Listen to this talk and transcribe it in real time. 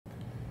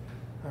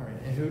All right,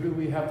 and who do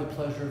we have the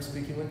pleasure of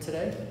speaking with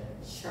today?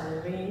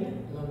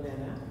 Charlene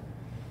Limenih.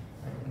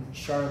 And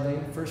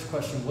Charlene, first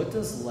question, what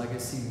does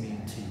legacy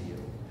mean to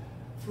you?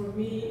 For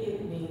me,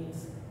 it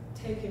means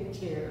taking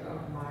care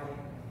of my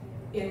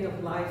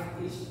end-of-life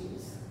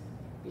issues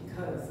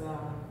because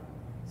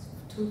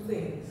two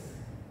things.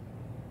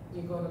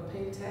 You're going to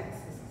pay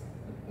taxes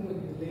when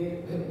you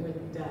live and when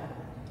you die.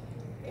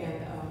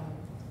 And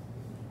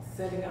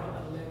setting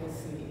out a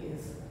legacy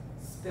is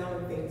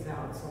spelling things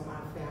out so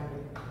my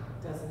family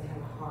doesn't have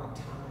a hard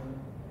time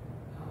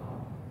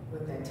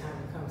when that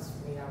time comes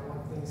for me. I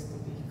want things to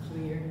be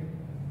clear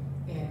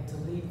and to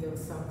leave them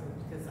something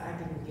because I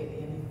didn't get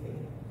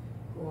anything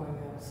growing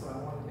up, so I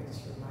want to make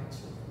sure my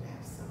children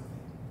have something.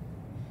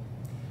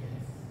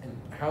 Yes. And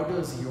how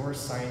does your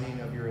signing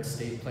of your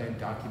estate plan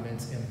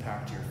documents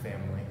impact your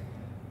family?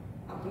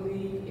 I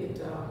believe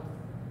it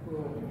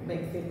will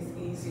make things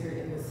easier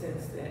in the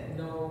sense that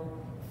no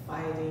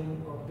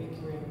fighting or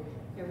bickering,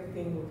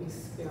 everything will be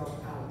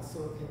spelled out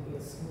so it can be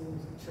a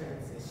smooth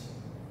transition.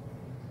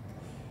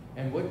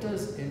 And what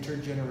does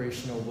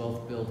intergenerational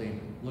wealth building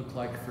look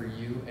like for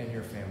you and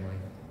your family?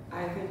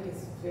 I think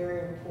it's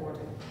very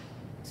important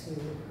to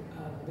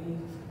leave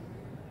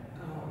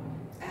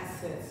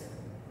assets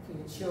for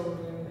your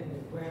children and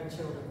your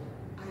grandchildren.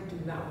 I do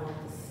not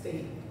want the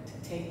state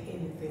to take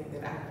anything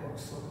that I've worked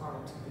so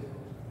hard to build.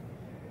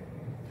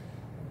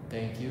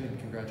 Thank you and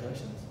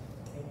congratulations.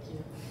 Thank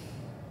you.